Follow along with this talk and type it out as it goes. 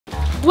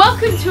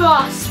Welcome to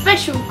our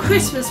special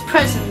Christmas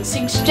presents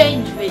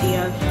exchange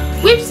video.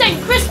 We've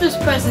sent Christmas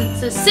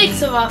presents to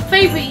 6 of our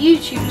favourite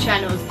YouTube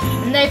channels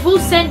and they've all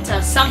sent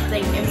us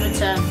something in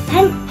return.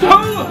 Ho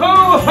ho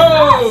ho!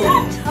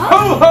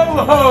 Ho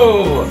ho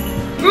ho!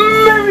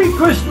 Merry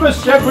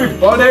Christmas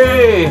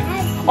everybody!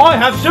 I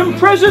have some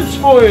presents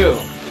for you.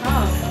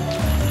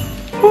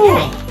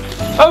 Oh.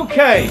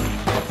 Okay,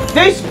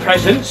 these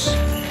presents,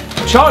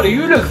 Charlie,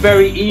 you look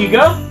very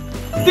eager.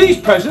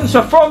 These presents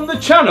are from the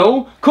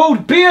channel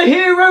called Beer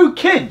Hero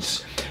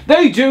Kids.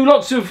 They do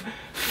lots of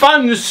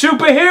fun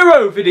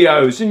superhero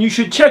videos and you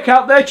should check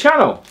out their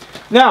channel.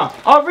 Now,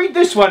 I'll read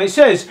this one. It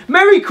says,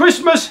 Merry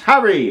Christmas,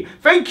 Harry.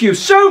 Thank you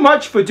so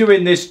much for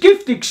doing this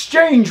gift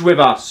exchange with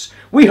us.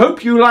 We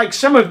hope you like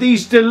some of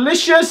these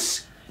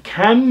delicious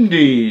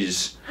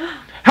candies.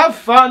 Have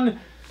fun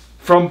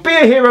from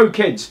Beer Hero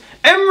Kids,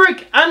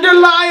 Emric and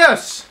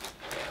Elias.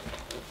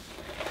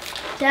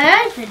 Did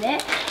I open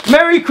it?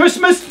 Merry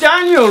Christmas,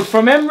 Daniel,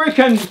 from Emric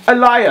and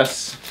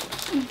Elias.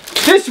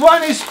 This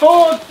one is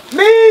for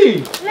me.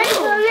 It's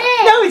for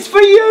me. No, it's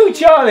for you,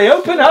 Charlie.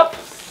 Open up.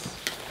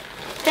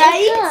 Did I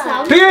eat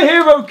some? Beer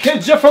Hero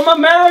Kids are from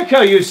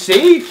America, you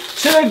see.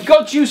 So they've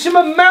got you some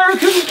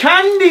American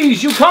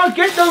candies. You can't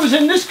get those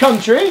in this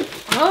country.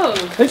 Oh.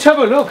 Let's have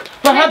a look.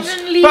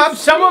 Perhaps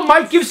someone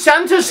might give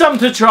Santa some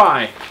to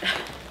try.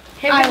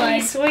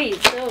 Heavenly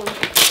sweets. Oh.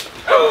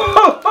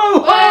 Oh,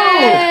 oh,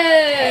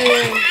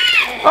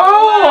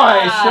 oh,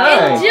 I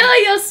say. Enjoy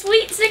your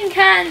sweets and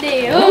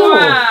candy. Oh,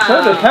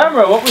 show the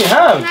camera what we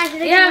have.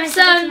 We have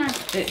some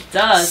It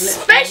does.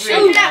 special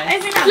Really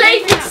nice.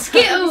 flavoured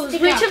Skittles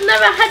which I've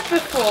never had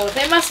before.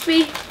 They must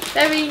be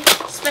very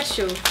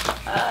special.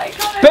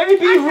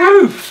 Baby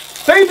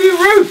Ruth. Baby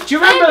Ruth. Do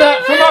you remember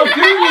that from our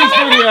Goonies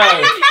video?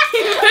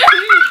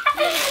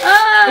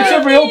 It's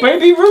a real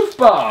Baby Ruth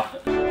bar.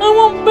 I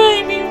want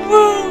Baby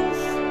Ruth.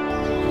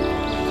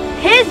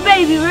 Here's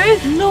Baby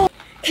Ruth. No.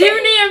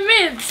 Junior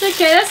mints.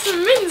 Okay, that's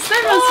some mints.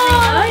 That must be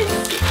nice.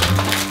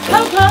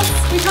 Help us.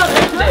 We can't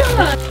open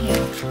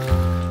it.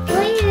 What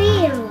are you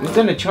eating? I'm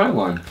gonna try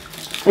one.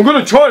 I'm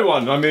gonna try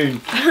one. I mean.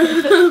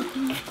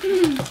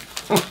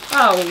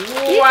 Oh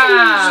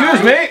wow.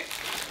 Excuse me.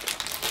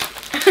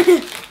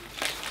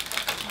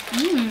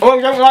 Oh,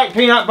 I don't like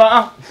peanut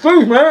butter.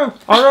 Excuse me. I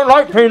don't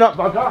like peanut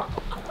butter.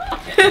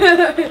 I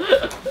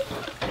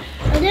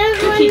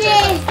don't want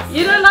this.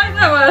 You don't like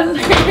that one?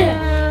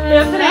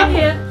 Yeah, put it in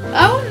here.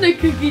 I want the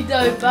cookie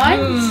dough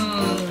bites.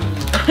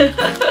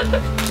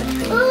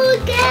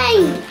 Okay.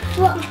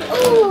 What?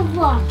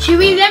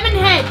 Chewy lemon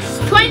heads,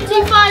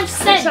 25 Which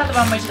cents. other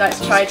one would you like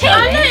to try, I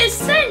Charlie? know it's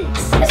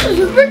cents. This was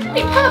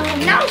originally purple.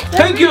 Now it's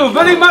Thank you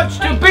very much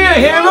to Beer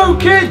Hero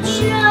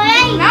Kids.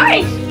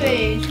 nice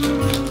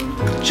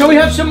food. Shall we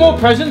have some more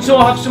presents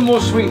or have some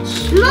more sweets?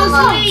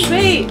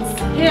 Sweets.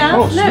 Yeah.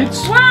 Oh, look.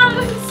 sweets. Wow,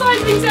 look at the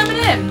size of these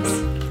M&Ms.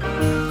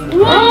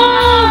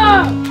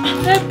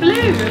 Whoa! They're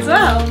blue as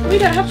well. We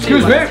don't have blue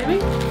Excuse ones, do me.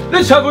 we?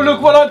 Let's have a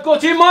look what I've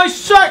got in my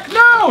sack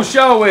now,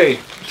 shall we?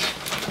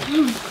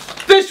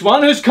 This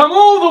one has come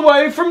all the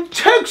way from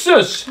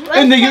Texas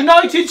in the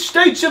United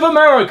States of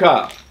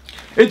America.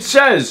 It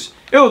says,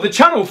 the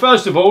channel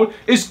first of all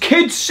is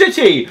Kids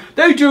City.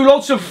 They do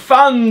lots of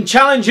fun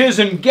challenges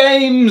and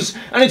games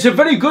and it's a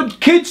very good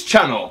kids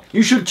channel.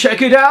 You should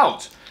check it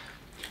out.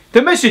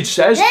 The message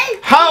says,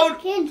 how...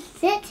 Kids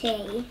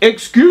City.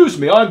 Excuse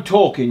me, I'm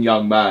talking,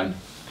 young man.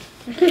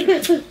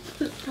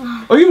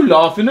 Are you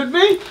laughing at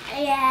me?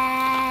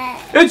 Yeah.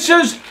 It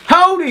says,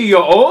 howdy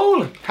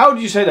y'all. How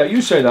do you say that?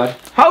 You say that.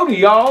 Howdy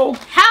y'all.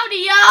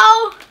 Howdy,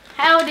 y'all.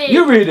 Howdy.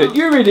 You read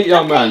it,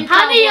 young man.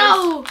 Howdy,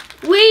 y'all.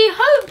 We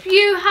hope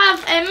you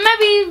have a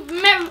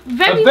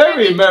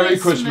very merry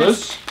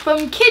Christmas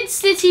from Kids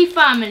City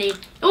family,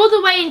 all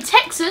the way in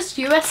Texas,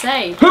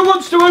 USA. Who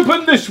wants to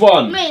open this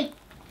one? Me.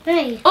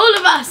 All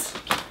of us.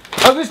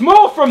 Oh, there's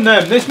more from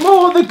them. There's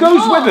more that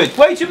goes with it.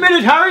 Wait a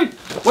minute, Harry.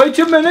 Wait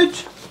a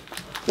minute.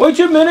 Wait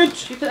a minute.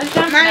 Should we put those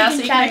down now so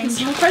you can open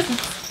some more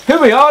presents? Here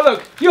we are,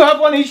 look. You have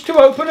one each to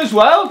open as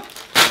well. Wow.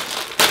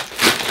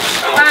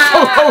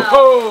 Ho, ho,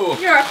 ho.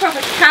 You're a proper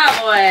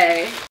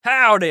cowboy.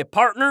 Howdy,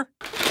 partner.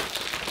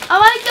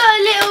 Oh, I got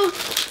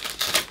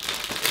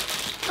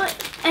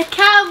a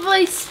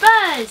cowboy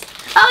spurs.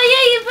 Oh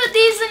yeah, you put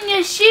these on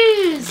your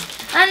shoes.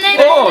 And then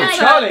Oh,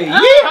 Charlie,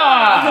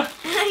 yeehaw!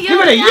 Give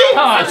it a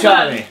yeehaw,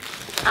 Charlie.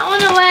 I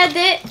want to wear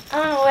it. I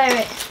want to wear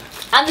it.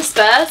 And the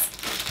Spurs.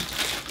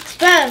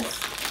 Spurs.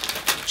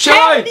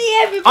 Shall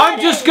I'm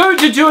just going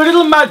to do a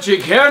little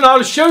magic here and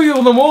I'll show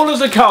you them all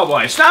as a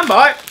cowboy. Stand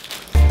by.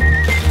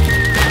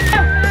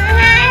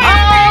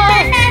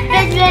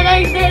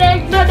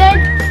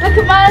 Look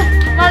at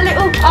my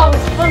little. Oh,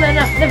 it's falling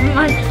up. Never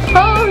mind.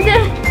 Oh,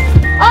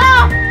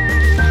 oh!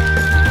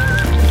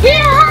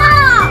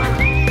 Yeehaw!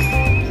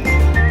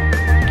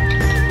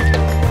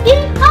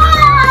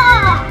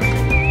 Yeehaw!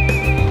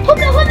 Hold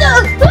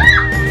on!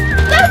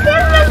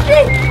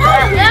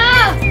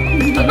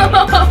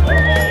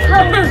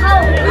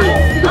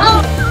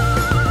 No!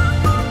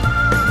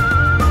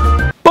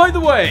 By the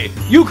way,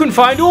 You can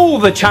find all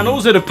the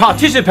channels that have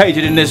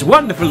participated in this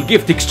wonderful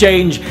gift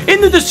exchange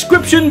in the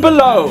description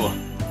below.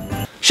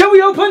 Shall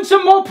we open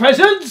some more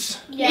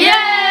presents?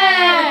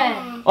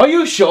 Yeah! Are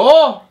you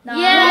sure?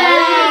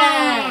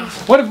 Yeah!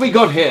 What have we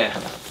got here?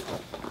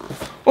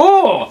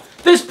 Oh,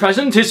 this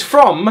present is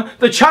from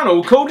the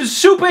channel called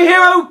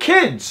Superhero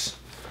Kids.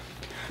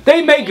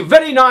 They make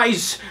very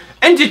nice,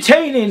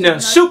 entertaining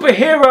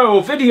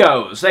superhero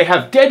videos. They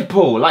have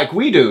Deadpool, like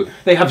we do.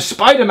 They have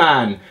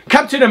Spider-Man,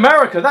 Captain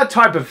America, that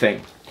type of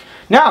thing.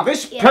 Now,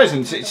 this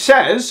present, it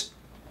says,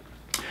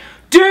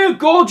 "Dear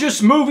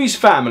Gorgeous Movies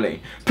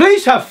family,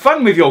 please have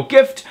fun with your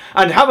gift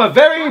and have a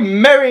very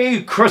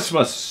Merry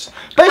Christmas.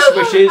 Best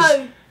wishes,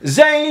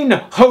 Zane,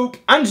 Hope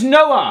and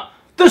Noah,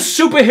 the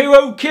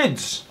Superhero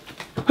Kids."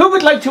 Who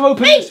would like to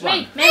open this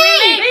one? Me!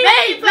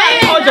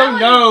 I don't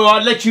know,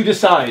 I'll let you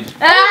decide.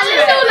 No, I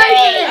don't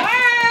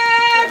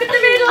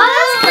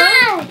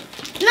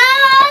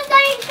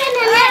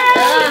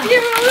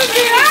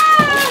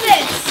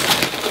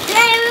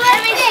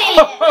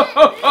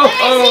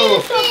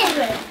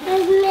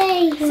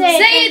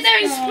Say it,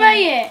 don't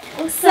spray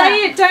it.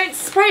 Say it, don't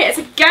spray it. It's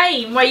a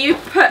game where you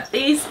put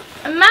these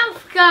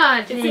Mouth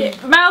guard.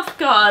 mouth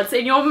guards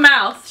in your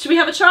mouth. Should we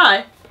have a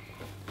try?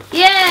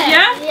 Yeah.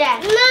 Yeah? Yeah.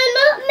 No,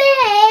 not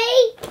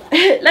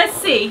me. Let's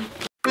see.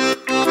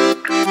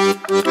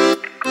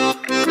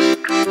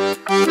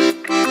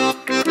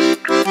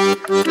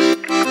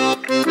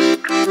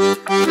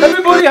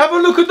 Everybody have a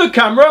look at the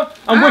camera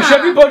and wish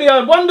everybody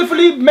a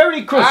wonderfully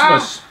Merry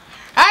Christmas.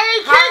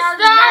 Merry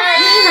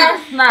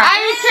Christmas!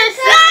 Merry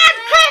Christmas!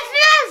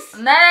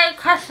 Merry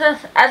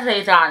Christmas,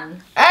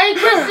 everyone. Merry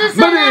Christmas!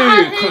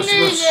 Merry and Christmas.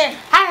 New Year.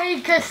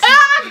 Merry Christmas!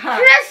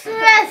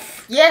 Christmas!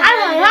 Yes, I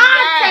love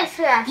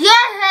Christmas.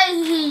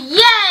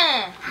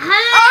 yeah!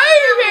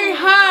 Hurry,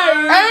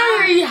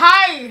 hurry,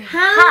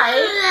 Hi,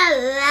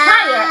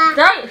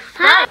 don't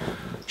spray.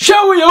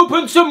 Shall we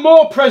open some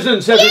more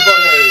presents,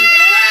 everybody?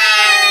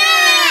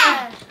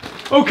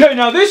 Okay,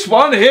 now this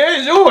one here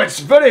is, oh, it's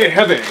very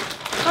heavy.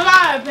 Can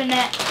I open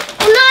it?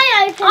 Can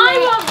I open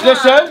it?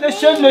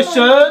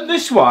 Listen.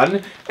 This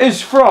one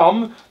is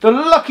from the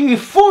Lucky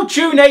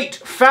Fortune 8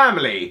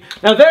 family.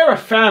 Now, they're a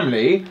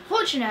family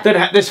Fortunate.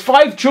 that there's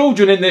 5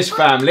 children in this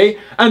family,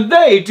 and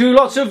they do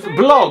lots of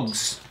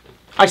vlogs.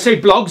 I say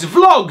blogs,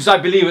 vlogs, I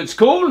believe it's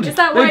called. Is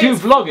that they why do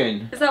it's-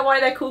 vlogging. Is that why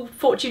they're called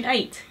Fortune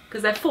 8?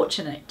 Because they're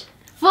fortunate.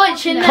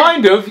 Fortunate.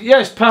 Kind of,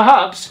 yes,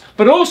 perhaps,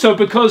 but also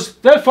because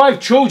their 5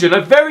 children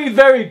are very,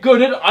 very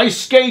good at ice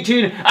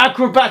skating,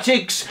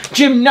 acrobatics,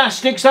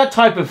 gymnastics, that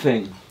type of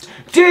thing.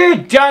 Dear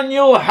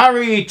Daniel,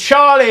 Harry,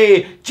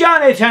 Charlie,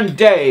 Janet and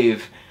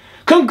Dave,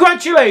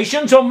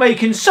 congratulations on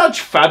making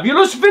such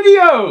fabulous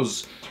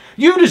videos.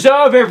 You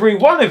deserve every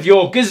one of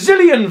your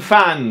gazillion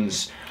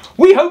fans.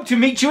 We hope to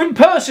meet you in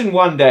person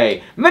one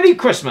day. Merry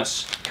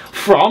Christmas.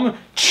 From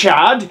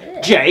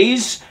Chad,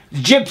 Jays,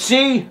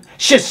 Gypsy,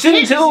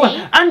 Shacintil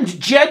and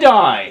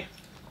Jedi.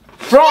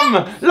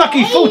 From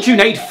Lucky Fortune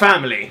 8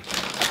 family.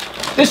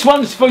 This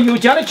one's for you,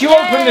 Janet. You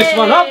open this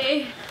one up.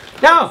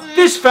 Now,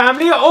 this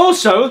family are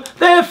also,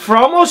 they're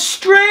from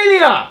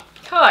Australia.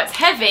 Oh, it's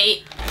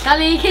heavy.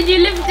 Sally, can you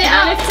lift it Can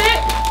I up? lift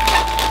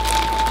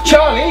it?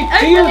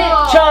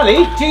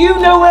 Charlie, do you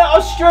know where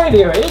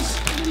Australia is?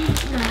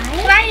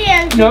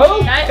 No?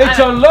 It's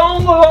a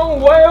long,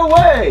 long way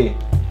away.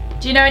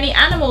 Do you know any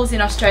animals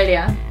in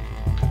Australia?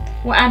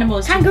 What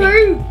animals? do you think?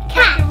 Kangaroo.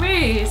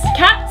 Kangaroos.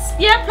 Cats?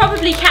 Yeah,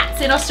 probably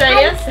cats in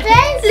Australia.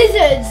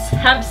 Lizards.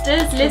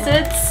 Hamsters,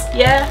 lizards.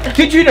 Yeah.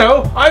 Did you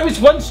know I was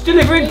once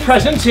delivering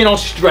presents in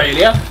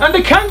Australia and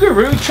a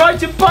kangaroo tried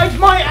to bite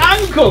my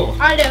ankle?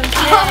 I don't care.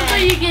 I thought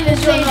you were going to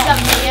say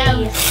something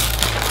else.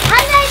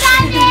 Hello,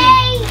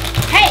 Daddy.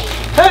 Hey.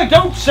 Hey,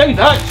 don't say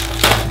that.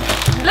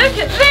 Look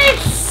at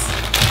this.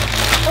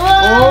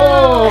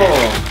 Oh.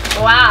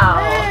 Wow.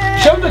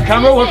 Show the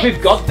camera what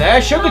we've got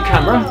there. Show the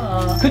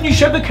camera. Can you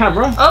show the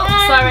camera? Oh,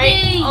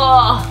 sorry.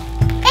 Oh.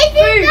 It's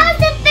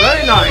another video.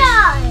 Very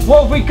nice.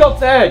 What have we got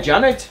there,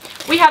 Janet?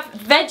 We have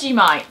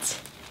Vegemite.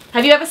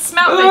 Have you ever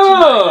smelled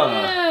Vegemite?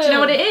 Oh. Do you know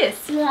what it is?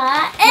 It's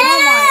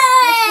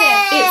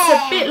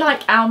a bit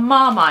like our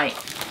Marmite.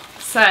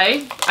 So,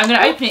 I'm going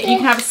to open it and you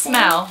can have a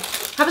smell.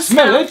 Have a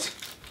smell. Smell it.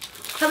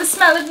 Have a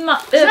smell of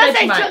Smells like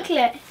Vegemite.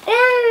 chocolate.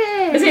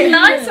 Is it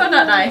nice or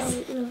not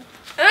nice?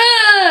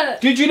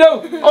 Did you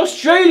know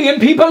Australian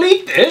people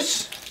eat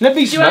this? Let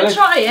me Do you smell want to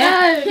it. try it?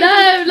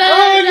 No.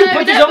 Oh, you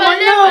put it on my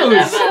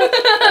nose. Do you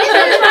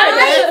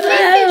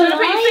want to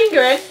put your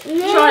finger in?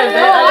 Try it.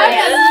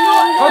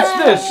 What's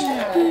this?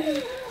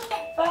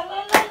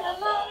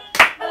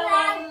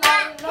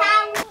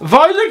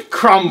 Violet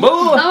crumble.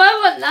 Oh, I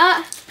want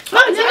that.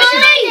 Mine. No,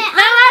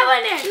 I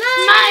want it.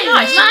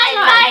 Nice.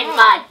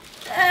 Mine.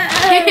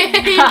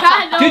 You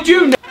can't. Did you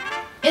know?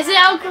 Is it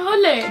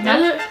alcoholic?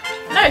 No.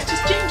 No, it's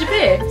just ginger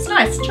beer. It's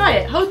nice. Try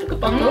it. Hold the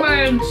bottle. Hold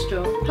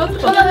the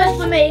bottle.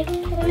 For me.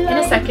 In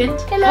a second.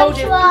 Can Hold I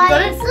it. try?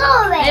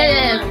 Sorry.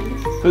 Yeah.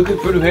 Who could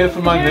put it here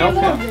for my milk?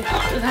 Yeah.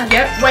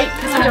 Yeah, wait,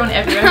 because I don't want it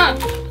everywhere.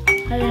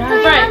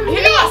 Right, who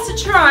wants to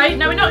try?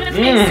 No, we're not going to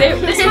fix it.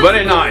 This one's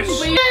Very nice.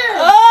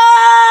 Oh,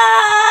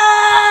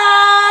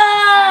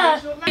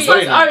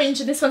 orange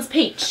and this one's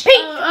peach. Peach.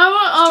 I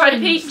want Try the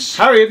orange. peach.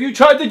 Harry, have you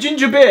tried the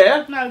ginger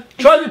beer? No.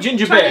 Try the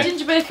ginger Try beer. the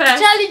ginger beer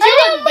first. Charlie, do you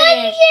want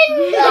beer?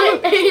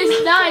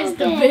 It's nice,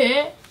 the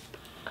beer.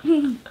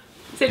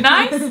 Is it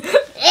nice?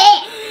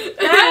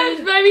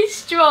 It's very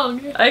strong.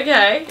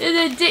 Okay.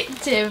 It's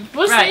addictive.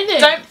 What's Right. in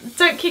it?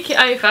 Don't kick it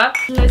over.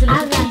 Loads of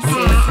little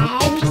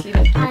pieces. Just leave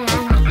it.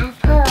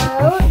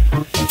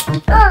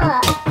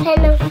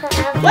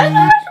 Where's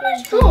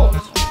my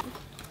straws?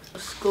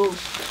 School.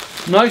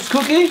 Nice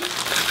cookie?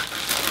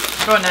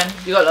 Go on then.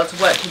 You got lots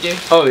of work to do.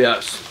 Oh,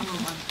 yes.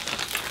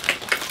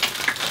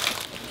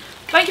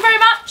 Thank you very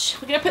much.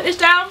 We're gonna put this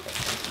down.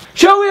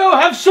 Shall we all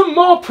have some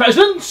more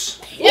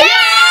presents? Yeah!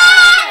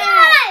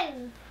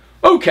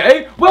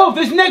 Okay, well,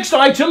 these next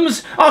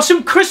items are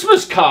some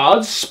Christmas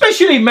cards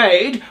specially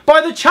made by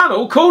the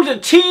channel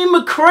called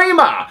Team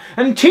Kramer.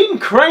 And Team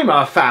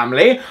Kramer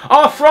family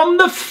are from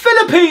the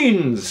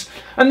Philippines.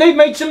 And they've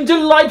made some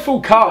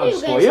delightful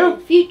cards for you.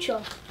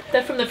 Future.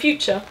 They're from the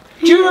future.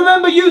 Do you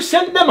remember you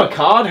sent them a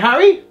card,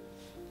 Harry?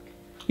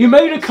 You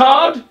made a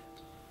card?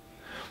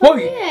 Well,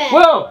 yeah.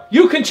 well,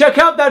 you can check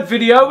out that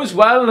video as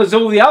well as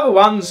all the other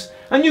ones,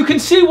 and you can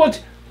see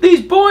what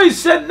these boys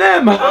sent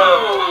them.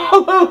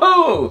 Ho, ho,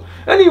 ho.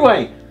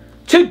 Anyway,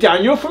 to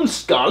Daniel from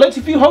Scarlett,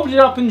 if you hold it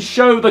up and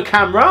show the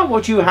camera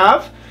what you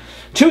have.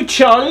 To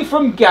Charlie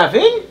from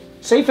Gavin.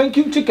 Say thank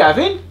you to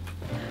Gavin.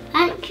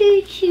 Thank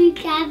you to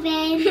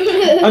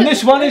Gavin. And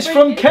this one is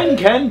from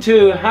Ken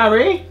to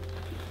Harry.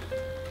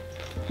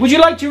 Would you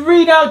like to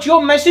read out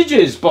your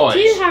messages, boys?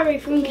 To Harry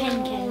from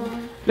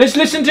Ken. Let's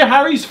listen to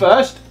Harry's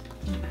first.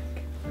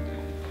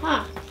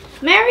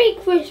 Merry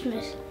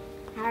Christmas,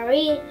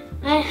 Harry.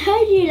 I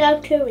heard you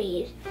love to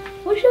read.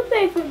 What's your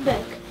favourite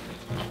book?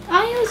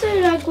 I also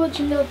like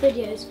watching your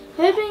videos.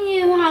 Hoping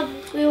you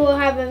will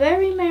have a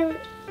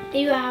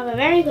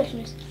Merry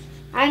Christmas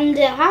and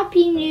a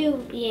Happy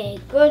New Year.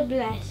 God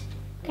bless.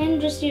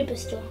 Kendra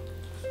Superstar.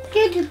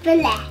 Good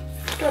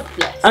bless. God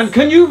bless. And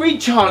can you read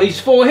Charlie's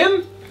for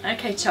him?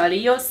 Okay, Charlie,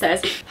 yours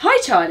says, "Hi,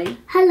 Charlie.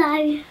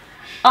 Hello.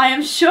 I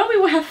am sure we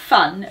will have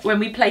fun when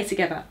we play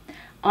together.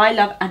 I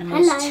love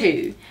animals Hello.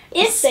 too,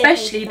 Yes, they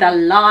especially do. the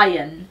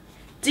lion.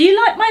 Do you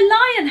like my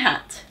lion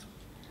hat?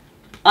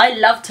 I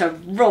love to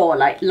roar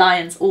like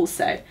lions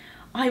also.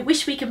 I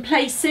wish we can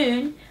play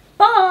soon.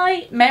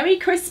 Bye. Merry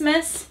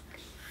Christmas.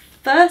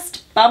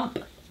 First bump,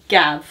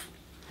 Gav."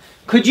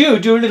 Could you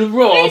do a little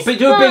roar? Fist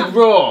Do a big bump.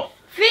 roar.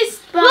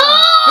 Fist bump.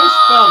 Fist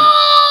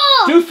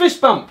bump. Do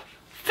fist bump.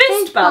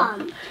 Fist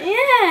bump.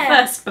 Yeah.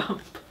 First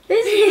bump.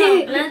 Fist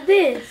bump like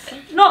this.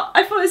 Not,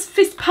 I thought it was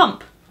fist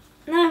pump.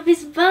 No,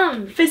 fist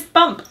bump. Fist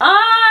bump.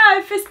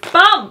 Ah, fist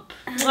bump.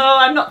 Oh,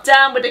 I'm not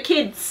down with the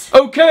kids.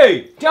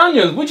 Okay,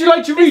 Daniel, would you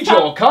like to read Fist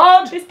your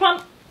card? Fist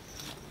pump.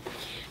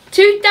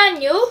 To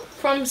Daniel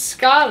from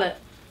Scarlett.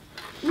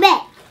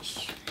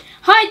 Bitch.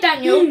 Hi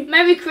Daniel,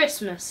 Merry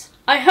Christmas.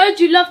 I heard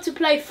you love to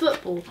play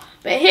football,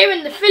 but here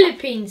in the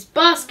Philippines,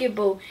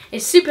 basketball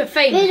is super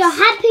famous. It's a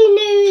Happy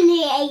New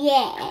Year,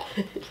 yeah.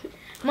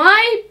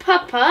 My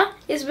papa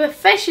is a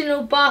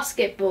professional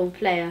basketball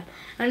player,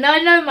 and I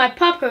know my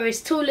papa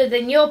is taller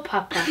than your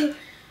papa.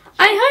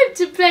 I hope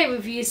to play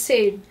with you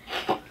soon.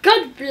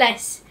 God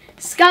bless.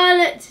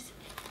 Scarlett.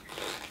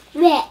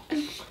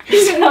 Bitch.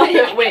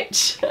 Scarlet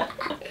Witch.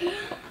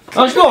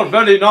 That's not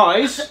very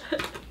nice.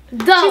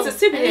 Doll.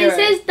 She's a superhero. And it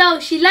says doll.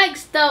 She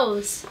likes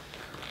dolls.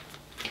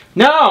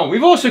 Now,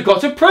 we've also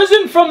got a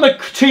present from the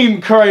Team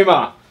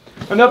Kramer.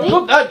 And I've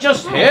put that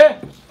just here.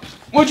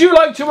 Would you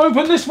like to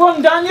open this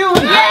one, Daniel?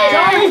 And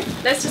Charlie?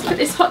 Let's just put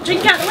this hot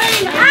drink out the way.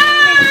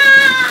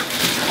 Ah!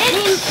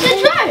 It's the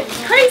drone.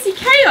 Crazy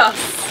chaos.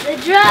 The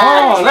drone.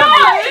 Oh,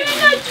 lovely.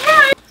 The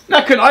drone.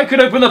 Now, I could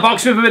open the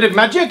box with a bit of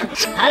magic.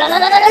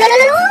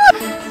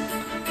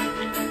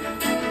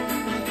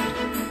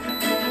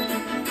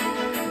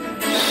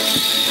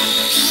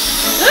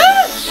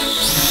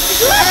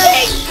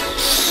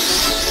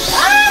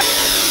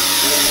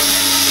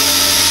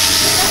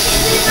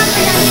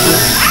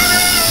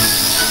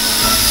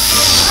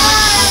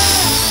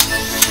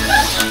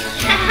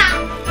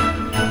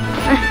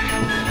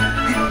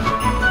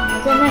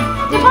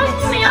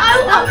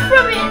 I'll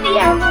throw it in the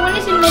air when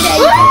it's in mid-air.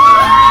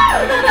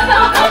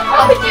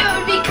 Oh, it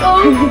would be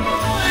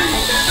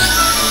cool.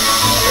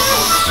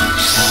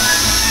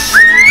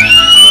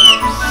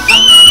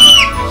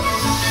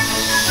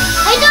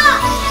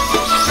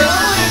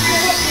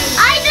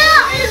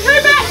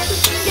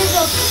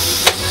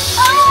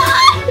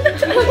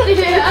 Did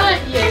it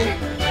hurt you?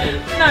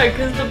 No,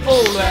 because the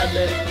ball around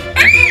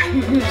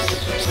it.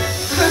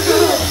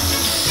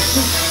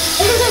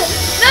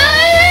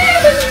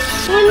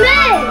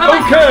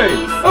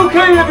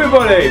 Okay,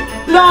 everybody.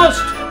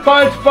 Last,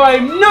 but by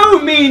no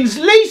means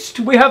least,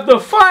 we have the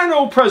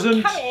final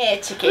present. Come here,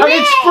 chicken. And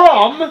it's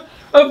from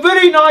a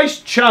very nice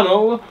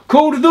channel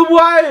called The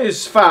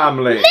Wise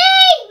Family. Me!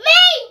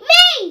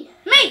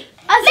 Me!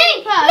 I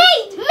said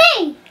first.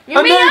 Me! You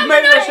And mean they've I'm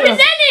made an us a- open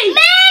Denny?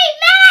 Me!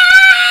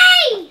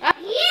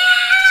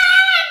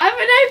 I'm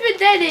an open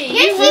Denny.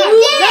 Yes, You you were.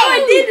 did. No,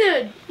 I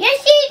didn't. Yes,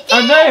 you did!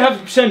 And they They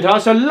have sent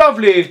us a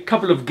lovely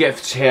couple of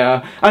gifts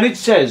here, and it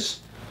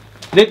says,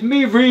 let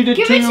me read it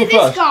Give to it you to this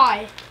first.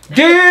 guy.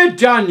 Dear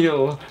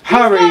Daniel,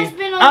 Harry, guy's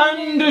been on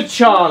and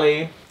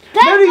Charlie,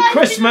 That Merry guy's been on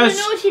Christmas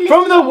the naughty list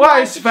from the for a while,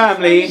 Wise which is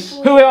family, really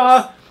who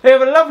they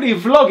have a lovely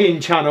vlogging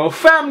channel,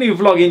 family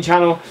vlogging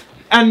channel,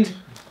 and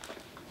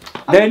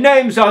their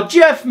names are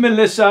Jeff,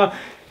 Melissa,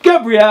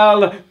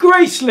 Gabrielle,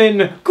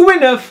 Gracelyn,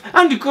 Gwyneth,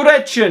 and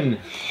Gretchen.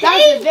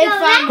 That's a big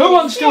family. Who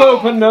wants to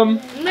open them?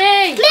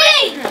 Me.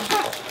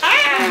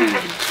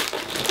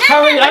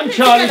 Harry and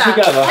Charlie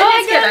together. Oh,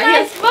 I got a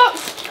nice box.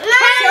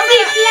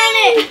 Candy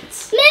Planet.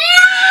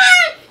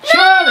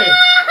 Charlie!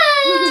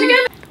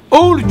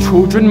 All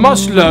children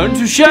must learn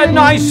to share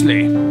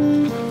nicely.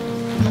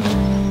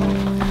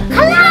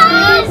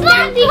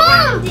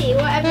 Candy,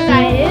 whatever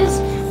that is.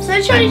 So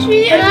Charlie, should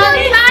we open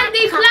it?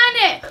 Candy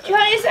Planet.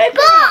 Charlie, let's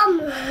open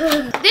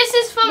it. This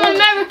is from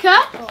America.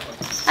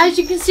 As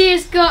you can see,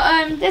 it's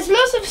got there's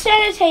lots of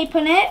sellotape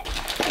on it.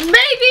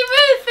 Baby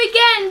Ruth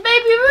again,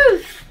 Baby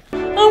Ruth. I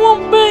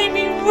want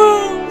Baby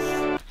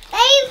Ruth.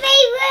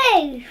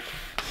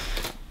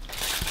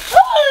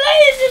 Oh,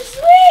 loads of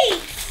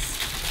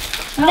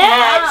sweets. Wow,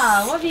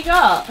 Nerds. what have you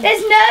got?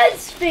 There's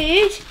Nerds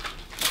food.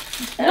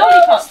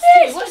 Lollipops too.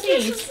 this? What's What's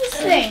this? these? What's this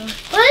thing?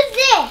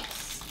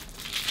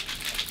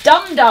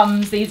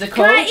 Dum-dums, these are Can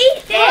called. I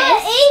eat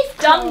this?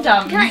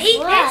 Dum-dums. Can I eat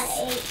this?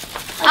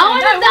 I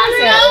want No, a what is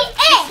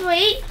dum-dum.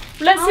 Sweet.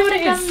 Let's see what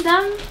it is.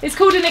 Dum-dum. It's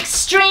called an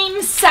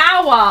extreme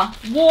sour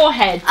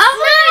warhead. Oh,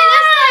 no,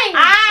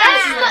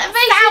 that's like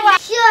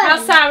basically How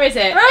sour is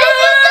it?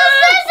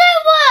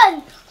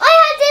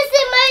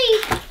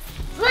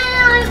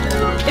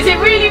 Is it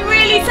really,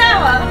 really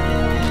sour?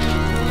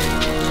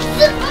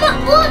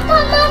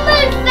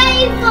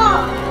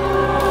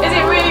 Is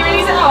it really,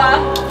 really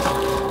sour?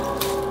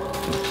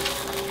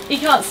 He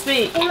can't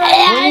speak. What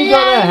you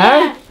got there,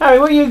 Harry? Harry,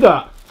 what you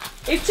got?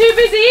 He's too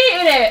busy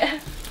eating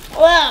it.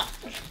 Well,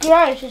 it's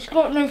gross. It's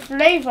got no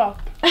flavour.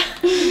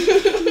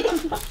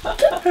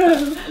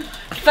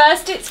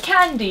 First it's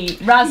candy,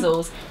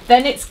 razzles,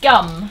 then it's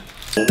gum.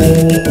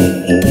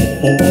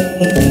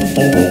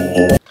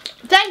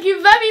 Thank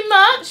you very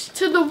much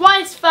to the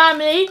Weiss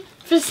family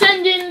for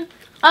sending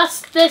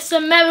us this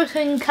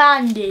American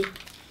candy.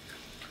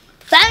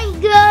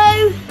 Thank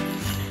you.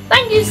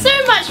 Thank you so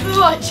much for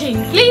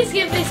watching. Please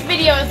give this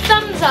video a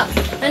thumbs up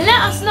and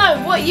let us know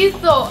what you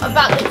thought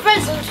about the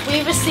presents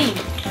we received.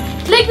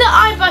 Click the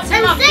I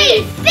button up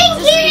here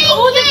to see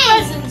all the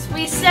presents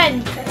we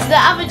send to the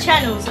other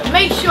channels, and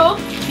make sure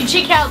you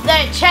check out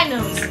their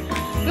channels.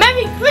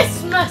 Merry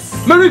Christmas!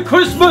 Merry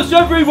Christmas,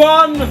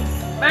 everyone!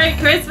 Merry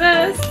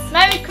Christmas!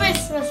 Merry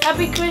Christmas,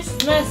 Happy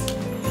Christmas,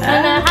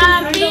 and a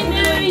Happy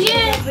New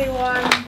Year, everyone!